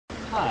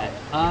Hi,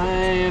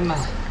 I'm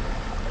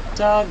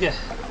Doug. This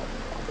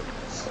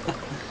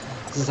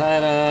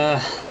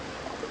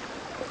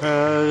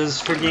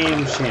is for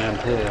Game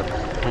Shampoo,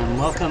 and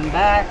welcome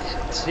back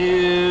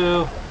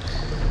to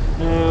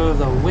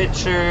The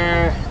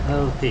Witcher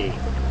LP.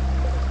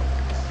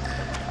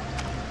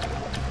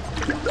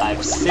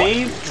 I've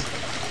saved.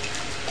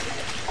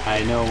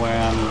 I know where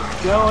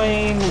I'm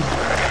going.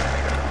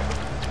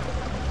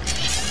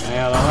 I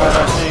got a lot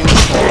of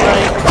things to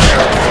like.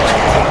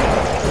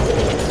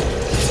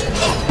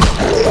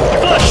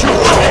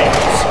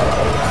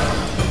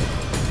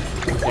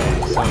 Okay,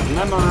 so I've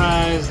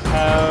memorized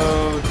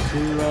how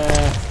to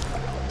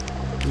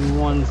do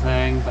one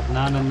thing, but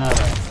not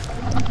another.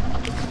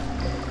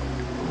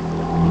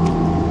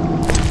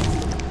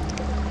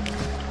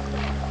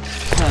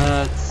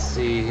 Let's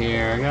see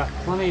here. I got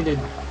plenty to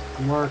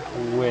work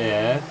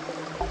with.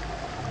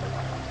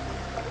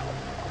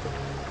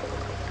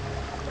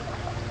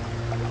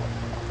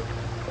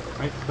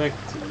 Right click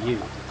to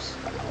use.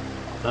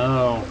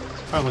 Oh,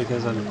 it's probably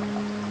because I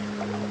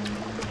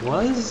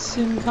was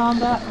in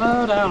combat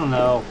mode? I don't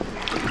know.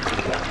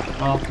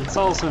 Well, it's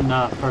also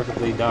not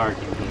perfectly dark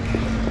in here.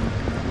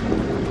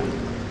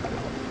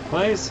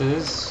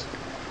 Places.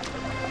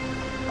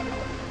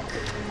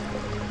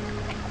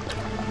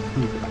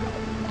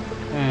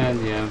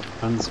 And yeah,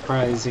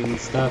 unsurprising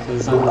stuff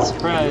is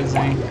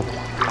unsurprising.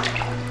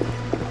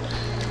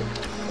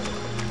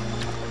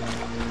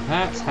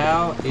 That's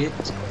how it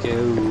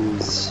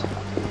goes.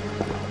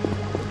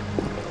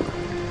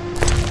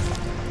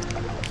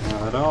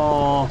 Not at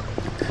all.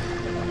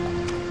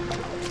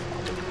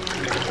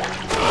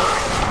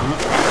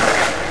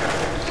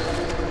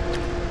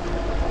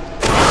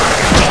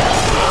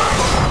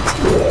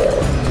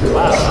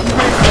 Wow, I'm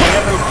grateful I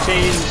ever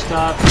changed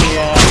off the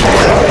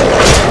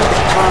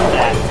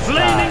combat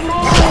flaming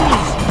rolls.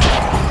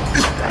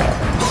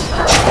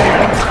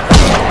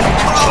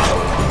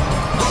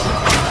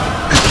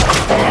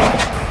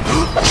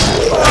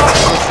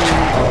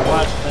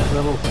 Watch that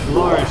little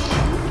flourish.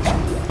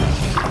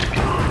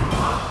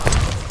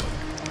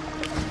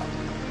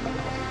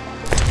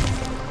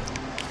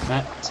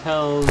 That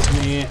tells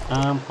me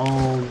I'm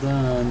all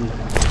done.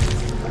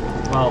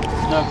 Well,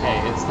 okay,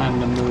 it's time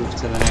to move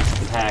to the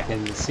next attack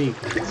in the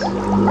sequence.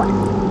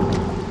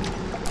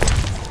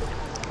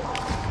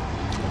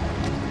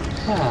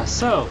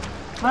 So,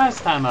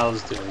 last time I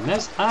was doing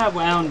this, I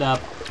wound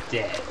up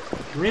dead.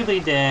 Really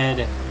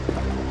dead.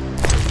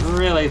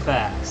 Really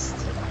fast.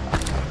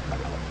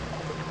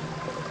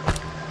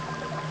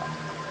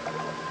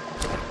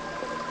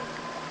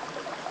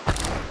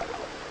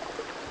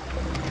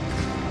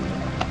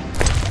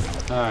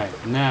 Alright,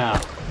 now,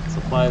 let's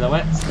apply the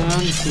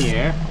whetstone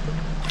here.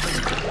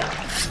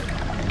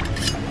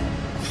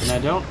 And I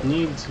don't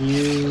need to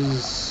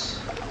use...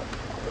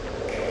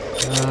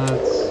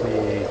 let's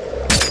see...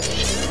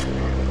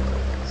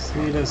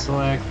 C to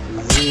select,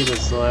 Z to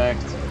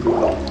select.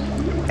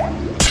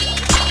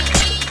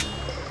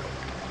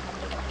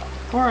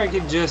 Or I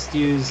could just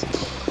use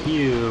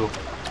Q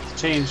to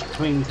change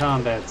between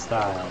combat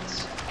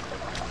styles.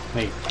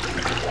 Wait,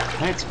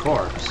 Knight's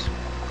Corpse.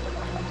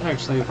 It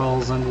actually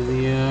falls under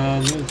the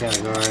new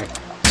category.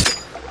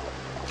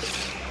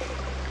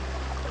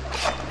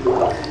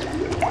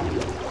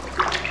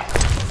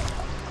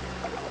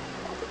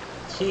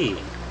 Key.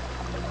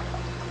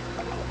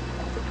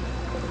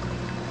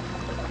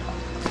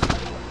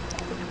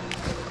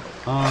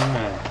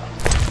 Alright.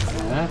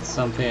 That's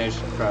something I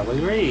should probably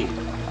read.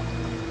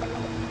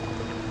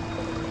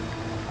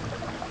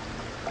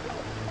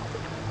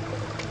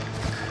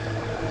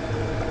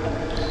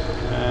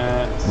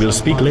 We'll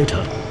speak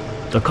later.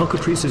 The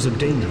Cockatrice is a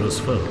dangerous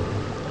foe.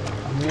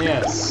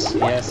 Yes,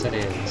 yes it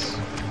is.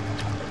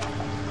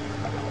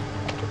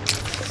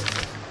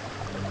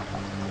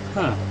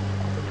 Huh.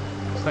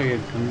 Looks like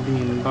I'm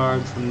being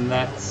barred from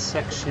that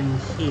section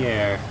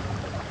here.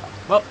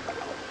 Well.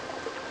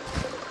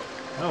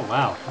 Oh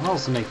wow, I'm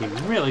also making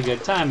really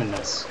good time in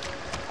this.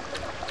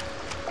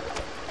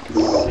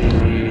 Let's see.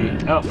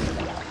 Oh.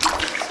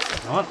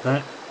 I want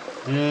that.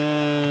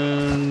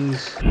 And...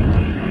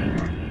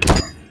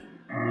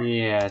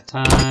 yeah,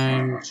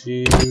 time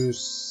to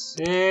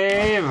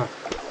save.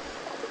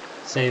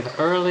 Save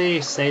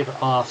early, save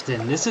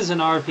often. This is an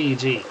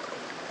RPG.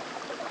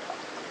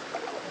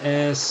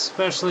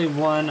 Especially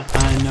one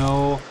I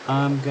know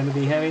I'm gonna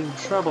be having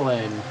trouble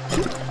in.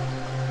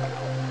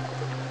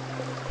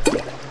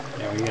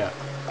 There we go.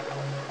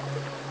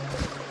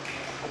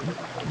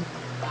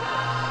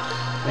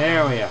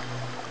 There we go.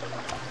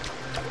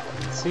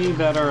 See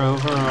better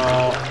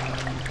overall.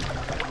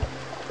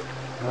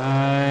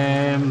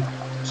 I'm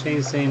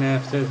chasing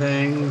after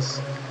things.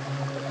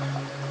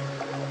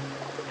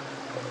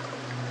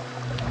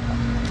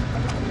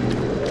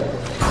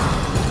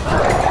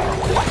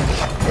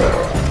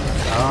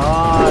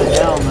 Oh,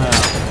 hell no.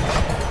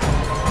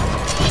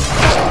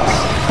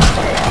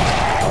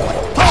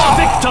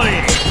 Victory!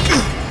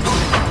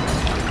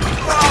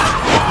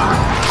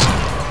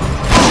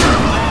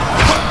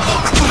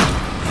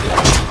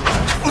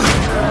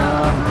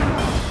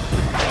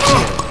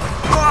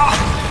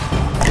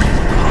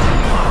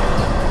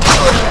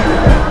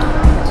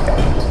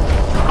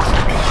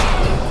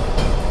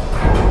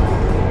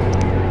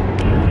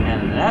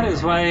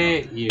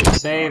 Hopefully you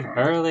save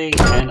early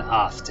and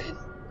often.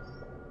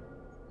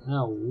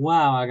 Oh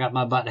wow, I got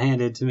my butt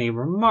handed to me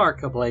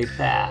remarkably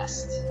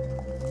fast.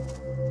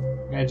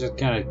 I just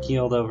kind of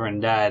keeled over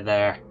and died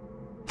there.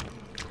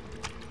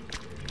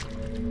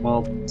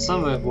 Well,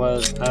 some of it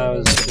was I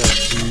was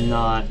just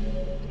not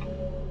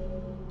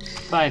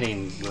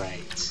fighting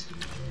right.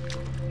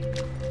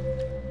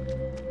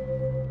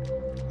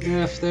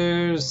 If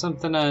there's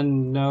something I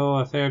know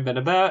a fair bit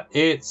about,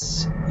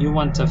 it's you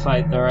want to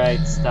fight the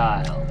right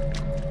style.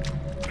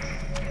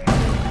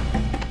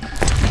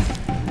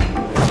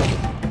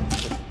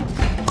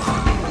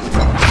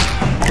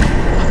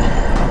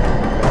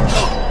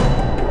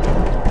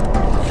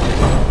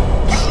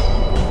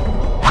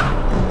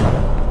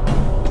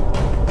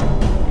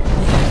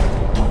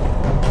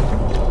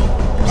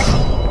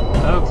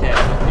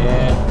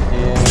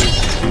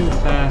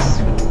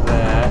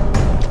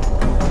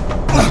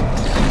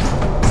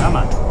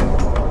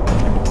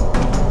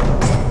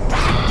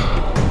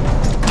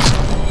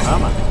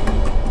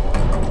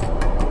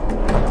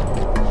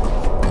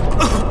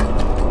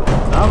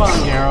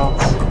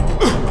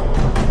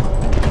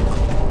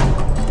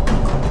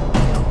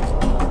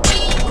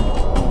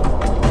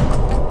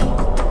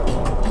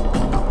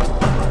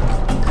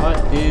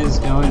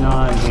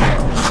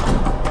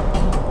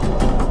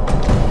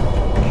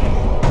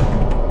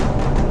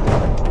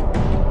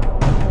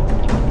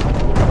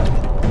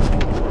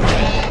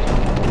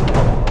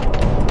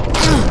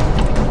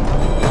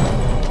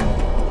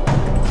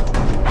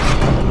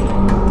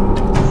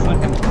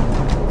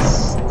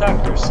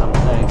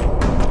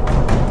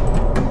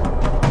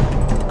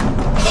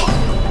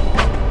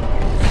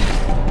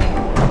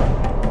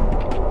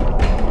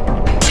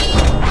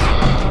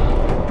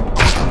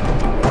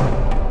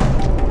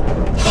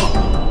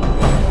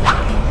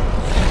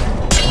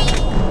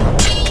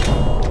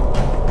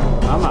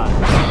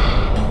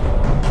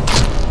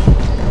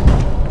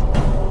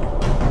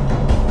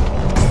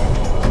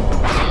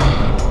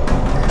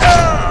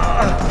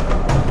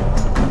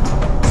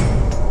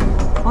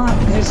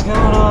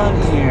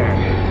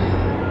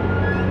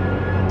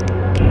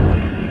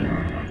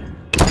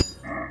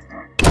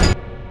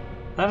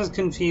 That is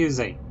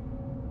confusing.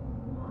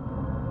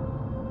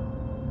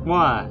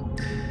 Why?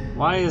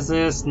 Why is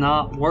this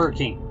not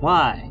working?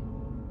 Why?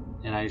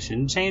 And I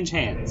shouldn't change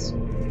hands.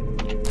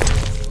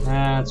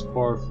 That's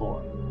poor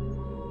form.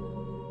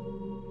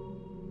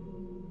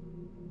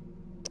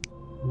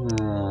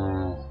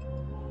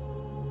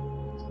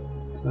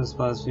 Those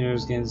boss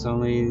viewers gains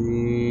only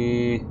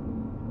the...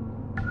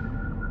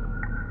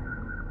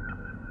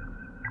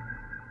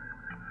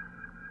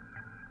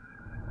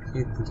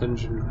 Keep the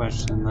dungeon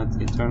question, let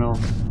the eternal...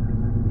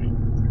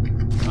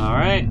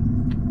 Alright.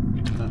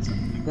 That's a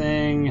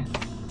thing.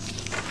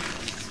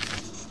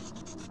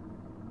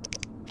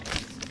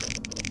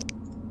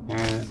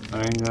 Alright,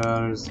 firing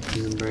guards,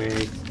 prison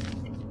break,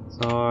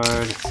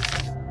 sword.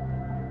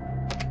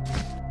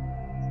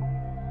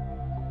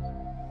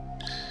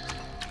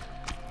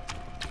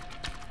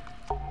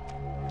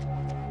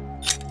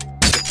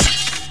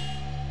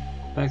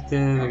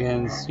 Effective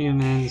against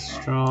humans,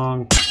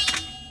 strong.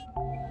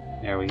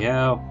 There we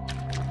go.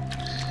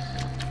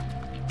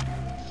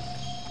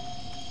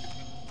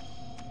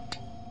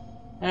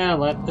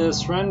 And let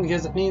this run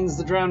because it means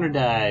the drowner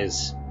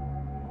dies.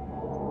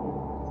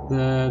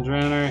 The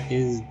drowner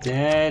is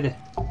dead.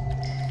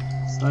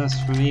 It's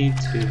less for me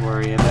to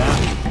worry about.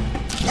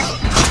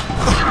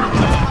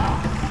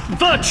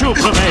 Virtue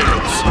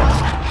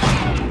prevails!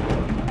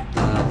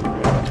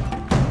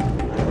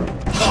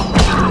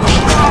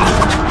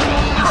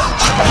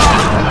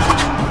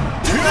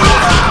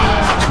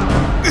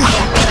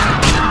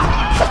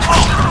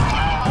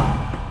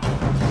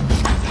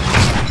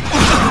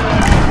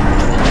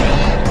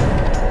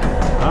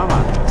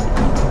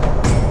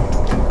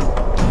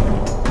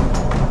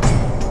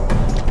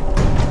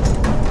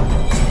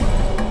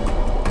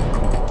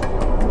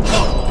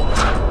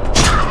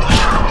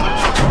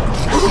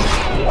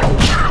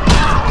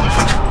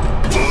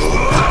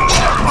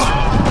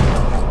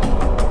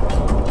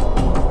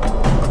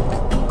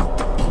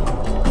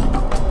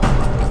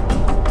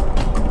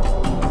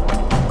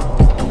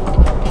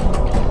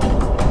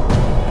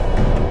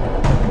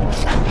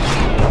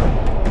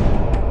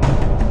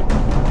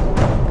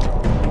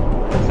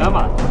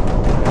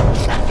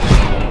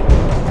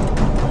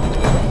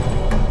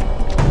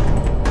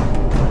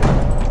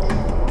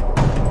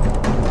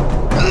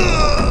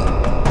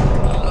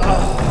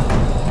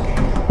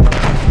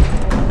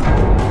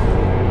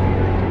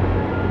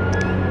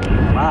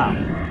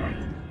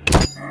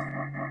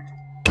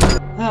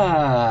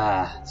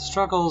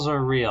 Struggles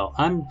are real.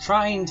 I'm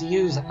trying to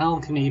use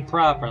alchemy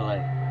properly.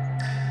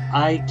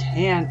 I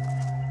can't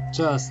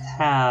just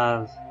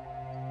have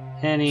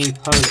any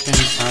potion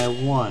I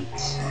want,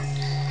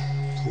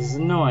 which is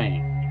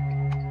annoying.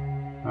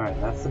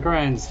 Alright, that's the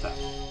grind stuff.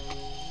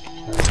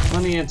 There's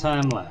plenty of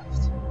time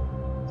left.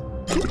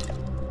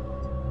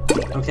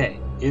 Okay,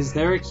 is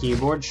there a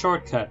keyboard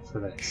shortcut for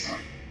this?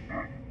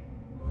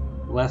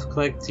 Left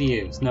click to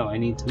use. No, I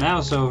need to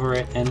mouse over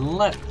it and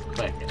left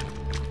click it.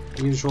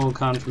 usual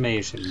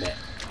confirmation bit.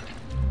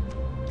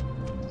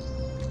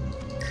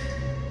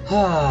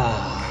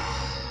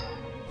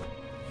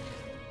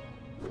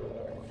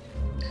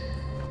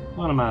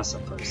 What am I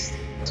supposed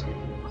to do?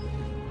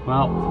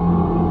 Well,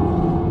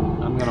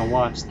 I'm gonna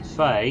watch the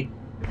fight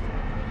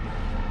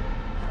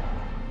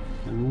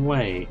and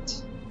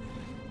wait.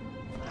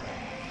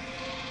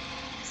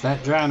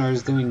 That drowner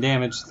is doing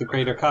damage to the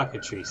greater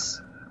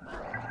Cockatrice.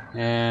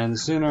 And the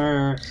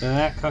sooner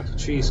that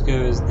Cockatrice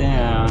goes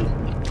down,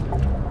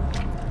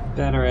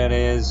 better it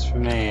is for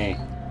me.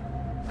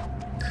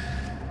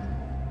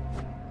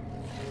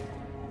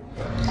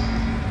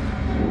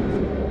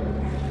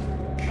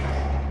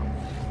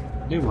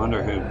 I do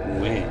wonder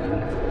who'd win.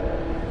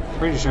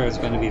 Pretty sure it's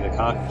going to be the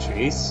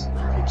Cockatrice.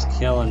 Keeps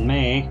killing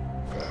me.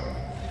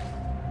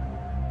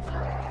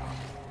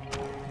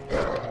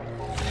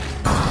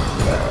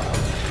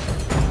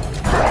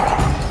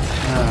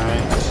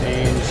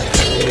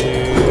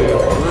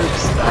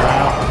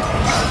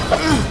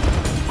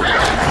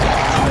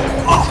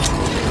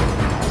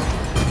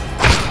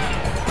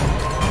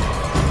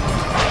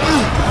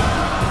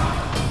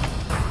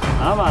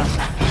 Come on,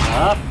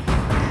 up.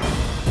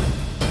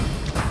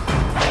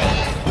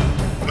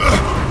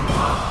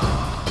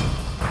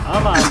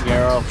 Come on,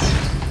 Geralt.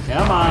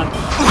 Come on.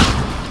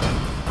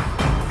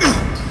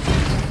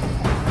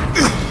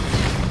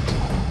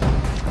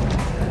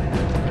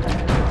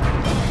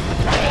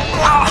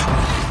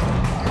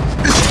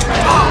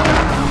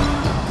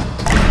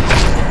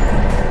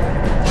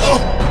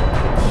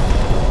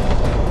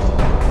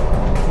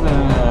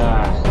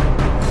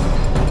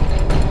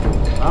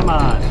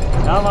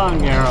 Come on,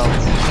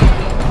 Geralt.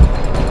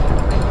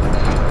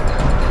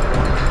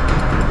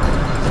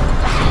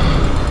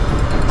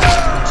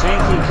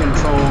 Janky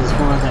controls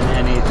more than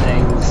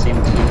anything seem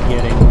to be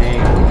getting me.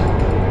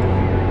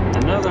 I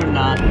know they're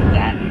not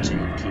that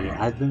janky.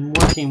 I've been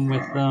working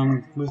with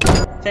them with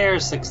fair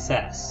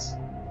success.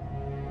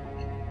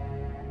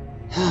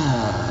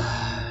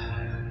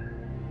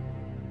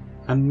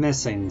 I'm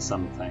missing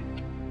something.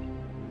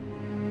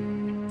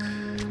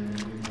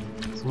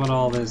 That's what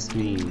all this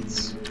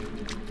means.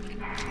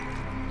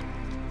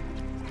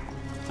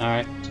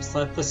 Alright, just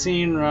let the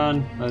scene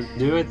run. Let it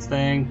do its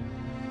thing.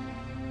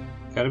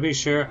 Gotta be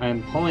sure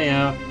I'm pulling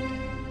out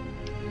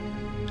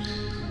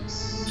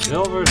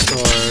silver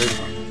sword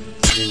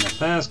using a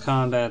fast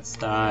combat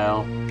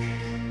style.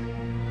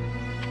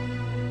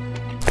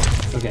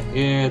 Okay,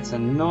 it's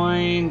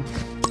annoying,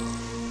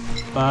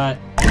 but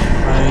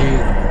if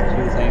I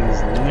do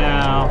things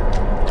now,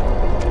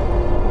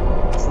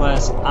 it's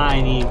less I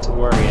need to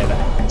worry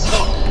about.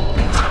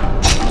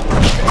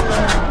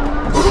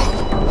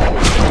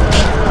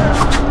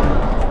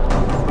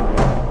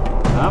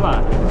 Come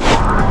on.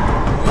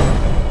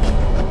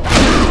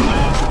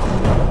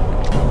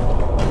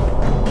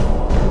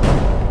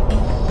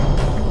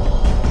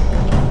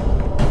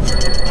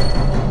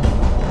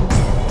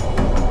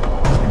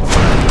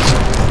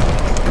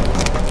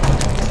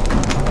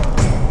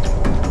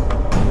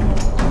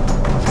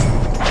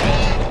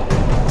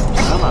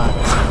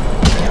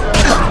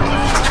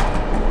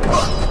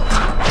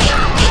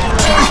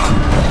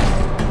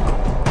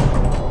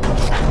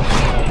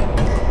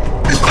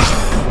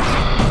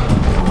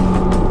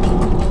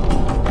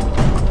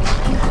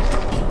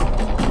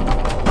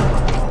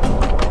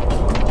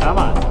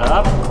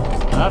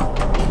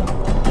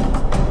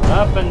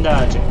 Up and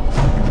dodging.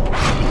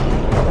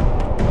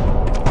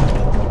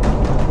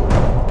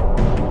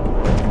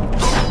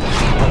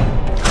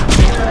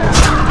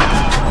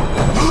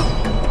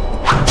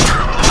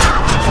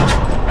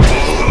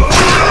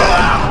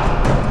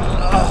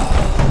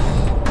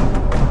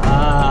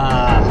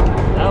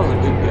 That was a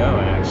good go,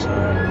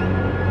 actually.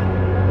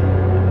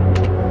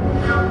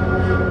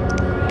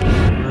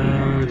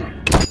 Road,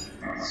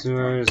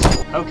 sewers.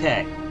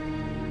 Okay,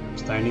 I'm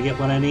starting to get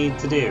what I need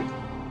to do.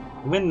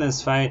 To win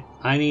this fight,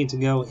 I need to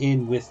go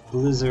in with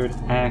Blizzard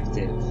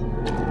active.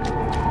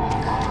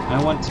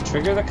 I want to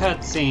trigger the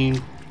cutscene,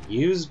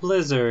 use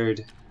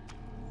Blizzard,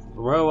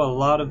 throw a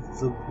lot of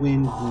the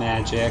wind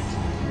magic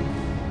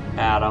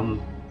at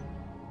them,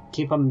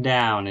 keep them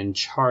down, and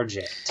charge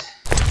it.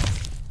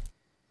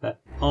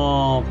 That's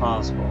all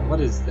possible.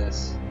 What is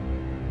this?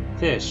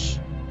 Fish.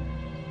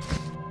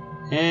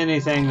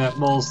 Anything that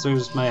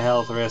bolsters my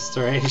health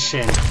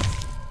restoration.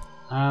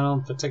 I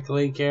don't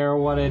particularly care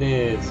what it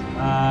is.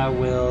 I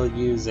will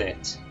use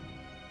it.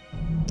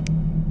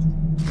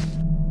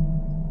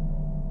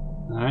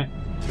 Alright,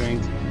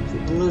 drink the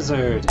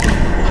Blizzard.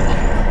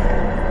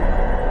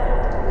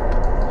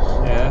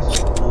 Chef,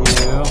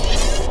 you.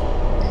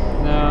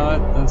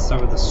 No, let's start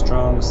with the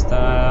strong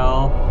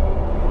style.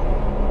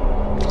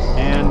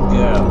 And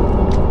go.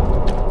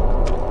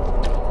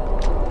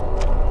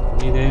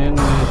 Lead in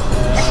with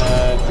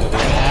good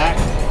attack.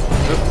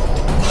 Oop.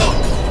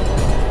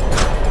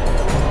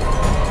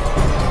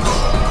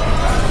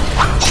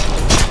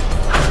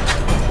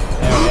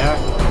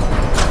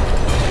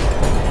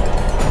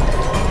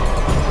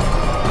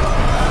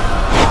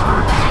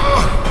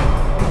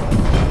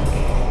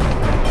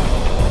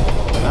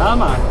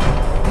 Come on.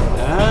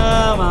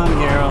 Come on,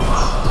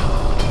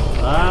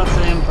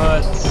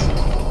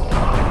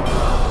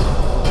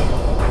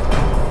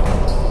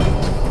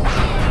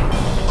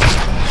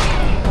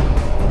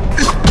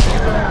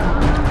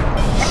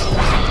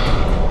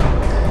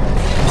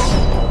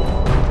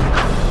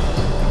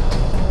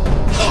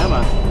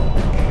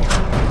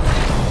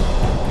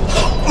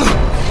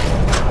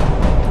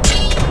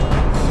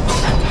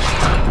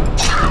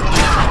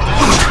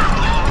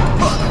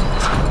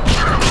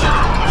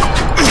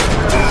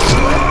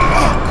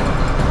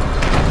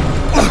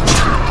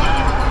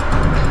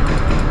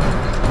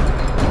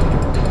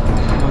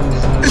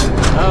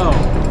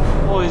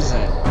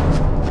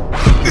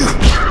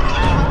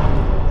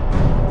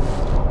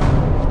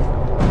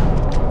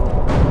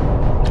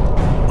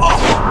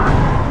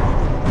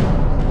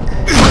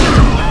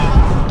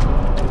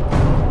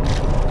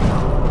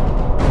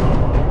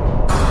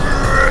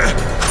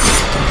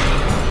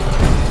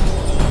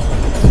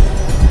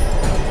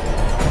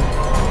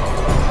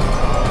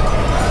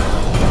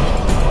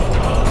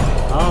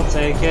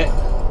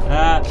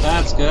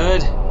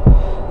 good.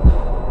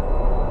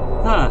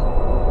 Huh.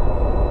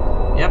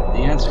 Yep, the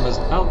answer was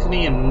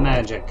alchemy and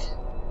magic.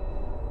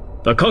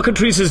 The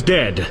Cockatrice is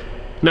dead.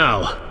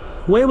 Now,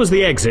 where was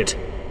the exit?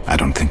 I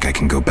don't think I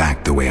can go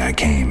back the way I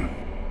came.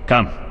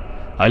 Come,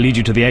 I lead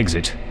you to the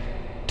exit.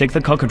 Take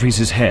the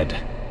Cockatrice's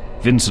head.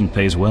 Vincent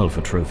pays well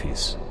for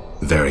trophies.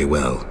 Very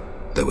well,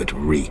 though it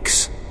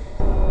reeks.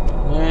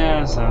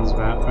 Yeah, sounds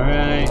about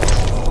right.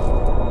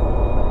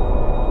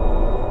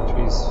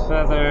 Tree's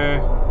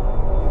feather.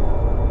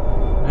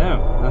 Oh,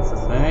 that's a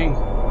thing.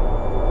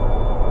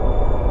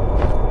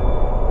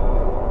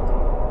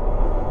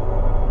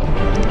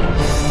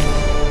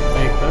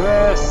 Take the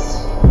rest.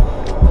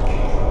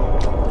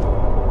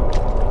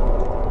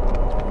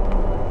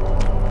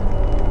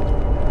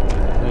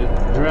 The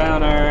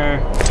drowner.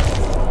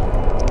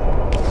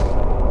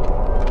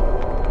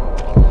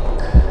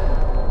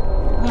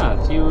 Ah,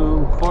 a few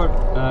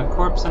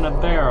corpse in a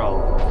barrel.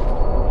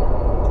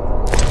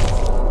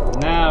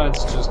 Now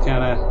it's just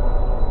kinda...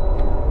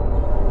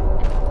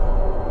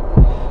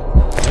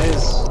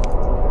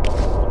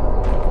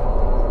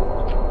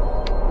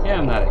 Yeah,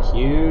 I'm not a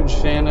huge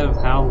fan of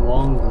how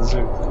long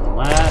Blizzard can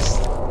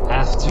last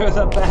after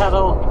the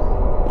battle,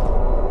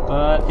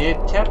 but it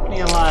kept me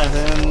alive,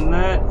 and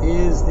that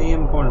is the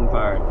important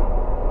part.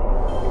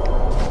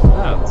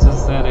 Oh, it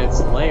says that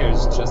its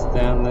layer's just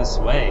down this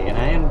way, and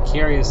I am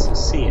curious to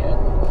see it.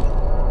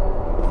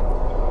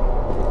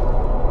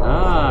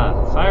 Ah,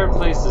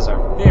 fireplaces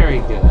are very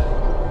good.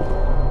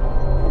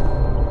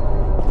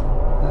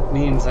 That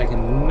means I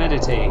can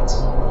meditate.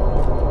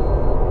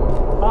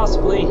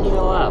 Possibly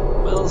heal up.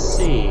 We'll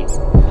see.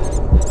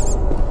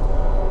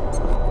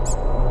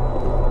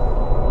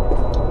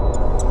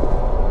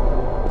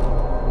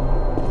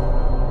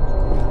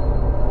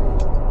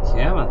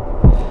 Come on.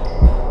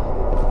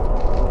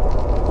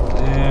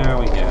 There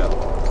we go.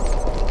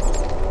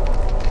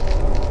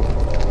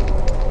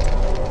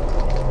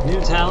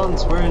 New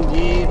talents were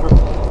indeed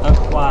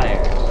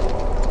acquired.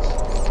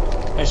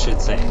 I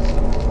should say.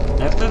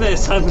 After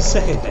this, I'm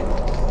saving.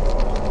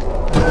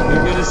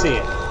 You're gonna see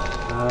it.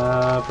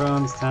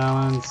 Bronze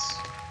talents.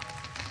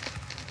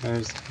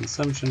 There's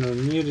consumption of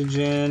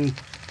mutagen.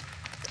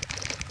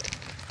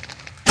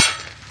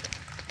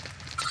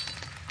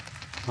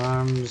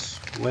 Arms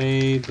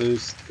way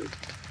boost the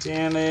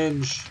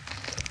damage.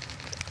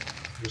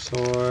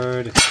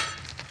 Sword.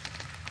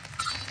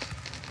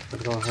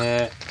 Critical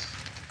hit.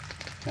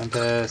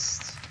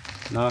 Tempest.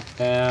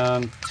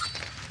 Knockdown.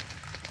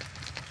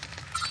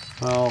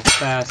 Well,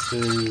 fast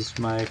is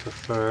my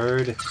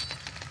preferred.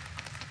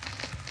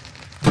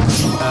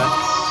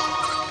 Cuts.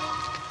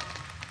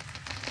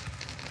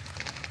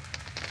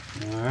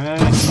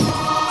 Alright.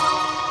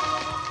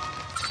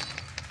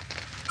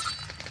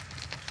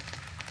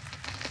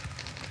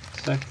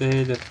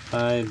 Affected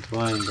by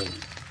blinding.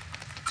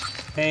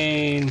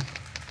 Pain.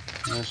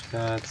 Flash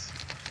cuts.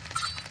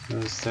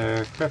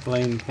 Booster.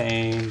 Crippling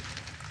pain.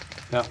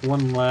 Got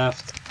one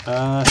left.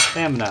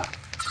 Stamina.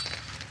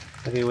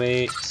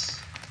 Heavyweight.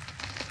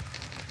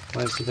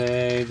 Twice a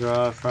day.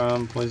 Draw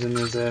from poison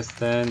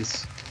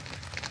resistance.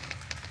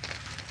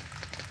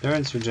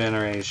 Endurance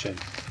regeneration.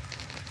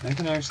 That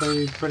can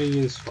actually be pretty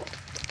useful.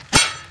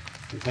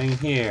 Anything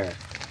here?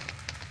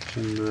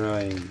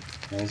 Brewing.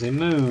 There's a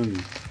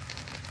moon.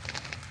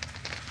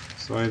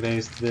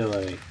 Story-based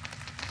ability.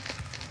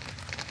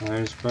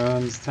 There's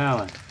bronze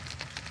talent.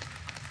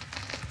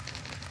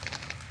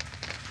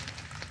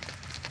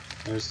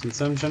 There's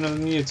consumption of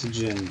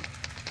mutagen.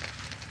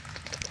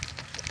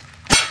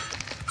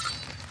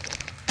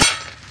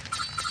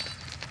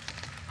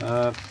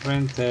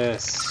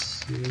 Apprentice.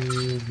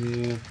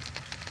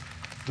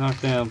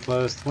 Knockdown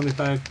plus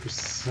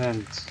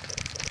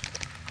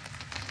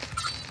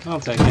 25%. I'll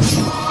take it. Is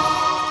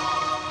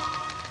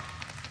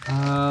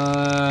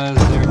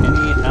there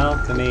any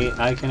alchemy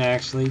I can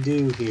actually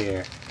do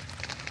here?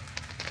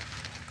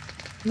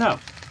 No.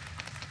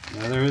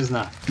 No, there is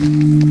not.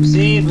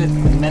 Proceed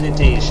with the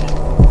meditation.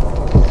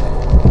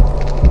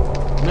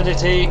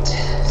 Meditate,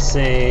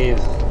 save,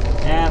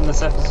 and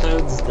this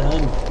episode's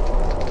done.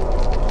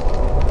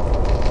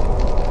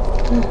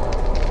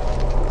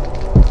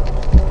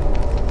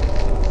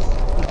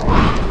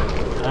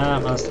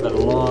 That must have been a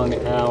long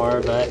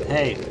hour, but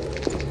hey,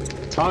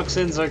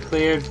 toxins are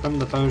cleared from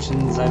the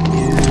potions I've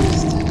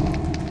used.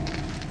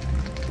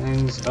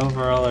 Things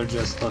overall are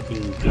just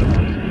looking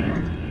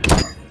good.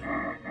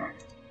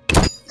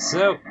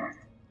 So,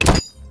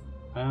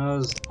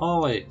 as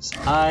always,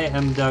 I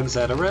am Doug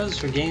Zadarose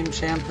for Game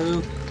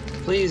Shampoo.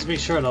 Please be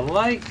sure to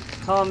like,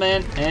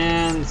 comment,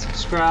 and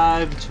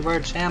subscribe to our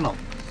channel.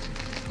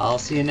 I'll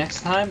see you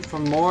next time for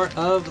more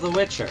of The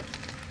Witcher.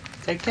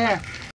 Take care.